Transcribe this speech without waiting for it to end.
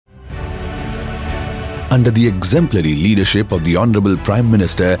under the exemplary leadership of the Honorable Prime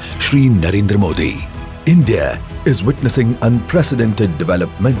Minister Shri Narendra Modi. India is witnessing unprecedented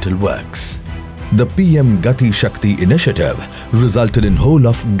developmental works. The PM Gati Shakti initiative resulted in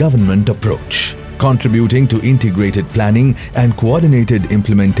whole-of-government approach, contributing to integrated planning and coordinated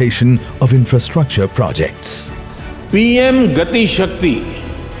implementation of infrastructure projects. PM Gati Shakti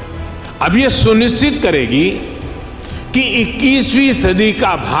अब ये सुनिश्चित करेगी कि 21वीं सदी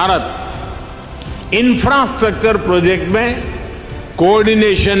का Bharat infrastructure project में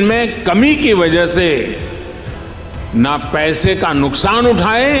coordination में कमी की वजह से ना पैसे का नुकसान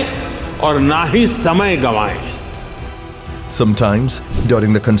उठाए और ना ही समय गंवाए. Sometimes,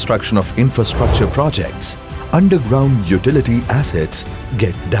 during the construction of infrastructure projects, underground utility assets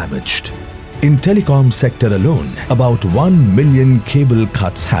get damaged. In telecom sector alone, about 1 million cable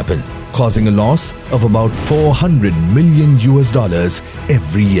cuts happen, causing a loss of about $400 million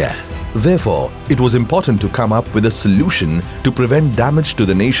every year. Therefore, it was important to come up with a solution to prevent damage to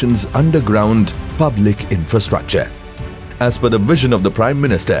the nation's underground public infrastructure. As per the vision of the Prime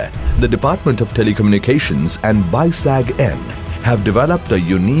Minister, the Department of Telecommunications and BISAG-N have developed a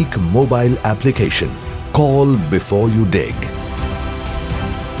unique mobile application, Call Before You Dig.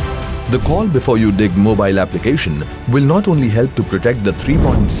 The Call Before You Dig mobile application will not only help to protect the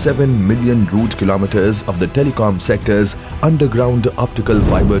 3.7 million route kilometers of the telecom sector's underground optical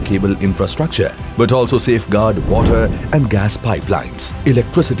fiber cable infrastructure, but also safeguard water and gas pipelines,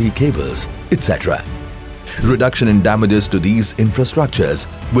 electricity cables, etc. Reduction in damages to these infrastructures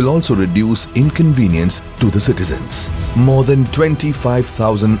will also reduce inconvenience to the citizens. More than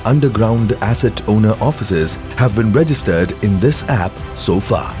 25,000 underground asset owner offices have been registered in this app so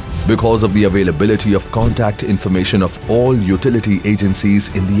far. Because of the availability of contact information of all utility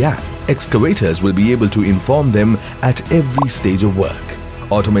agencies in the app, excavators will be able to inform them at every stage of work.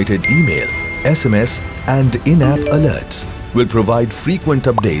 Automated email, SMS and in-app alerts will provide frequent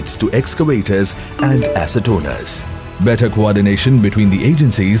updates to excavators and asset owners. Better coordination between the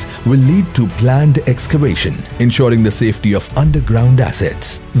agencies will lead to planned excavation, ensuring the safety of underground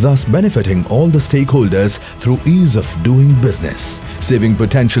assets, thus benefiting all the stakeholders through ease of doing business, saving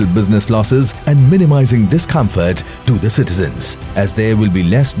potential business losses and minimizing discomfort to the citizens, as there will be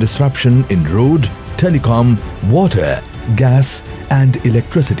less disruption in road, telecom, water, gas and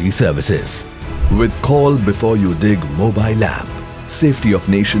electricity services. With Call Before You Dig mobile app, safety of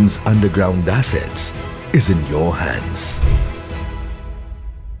nation's underground assets is in your hands.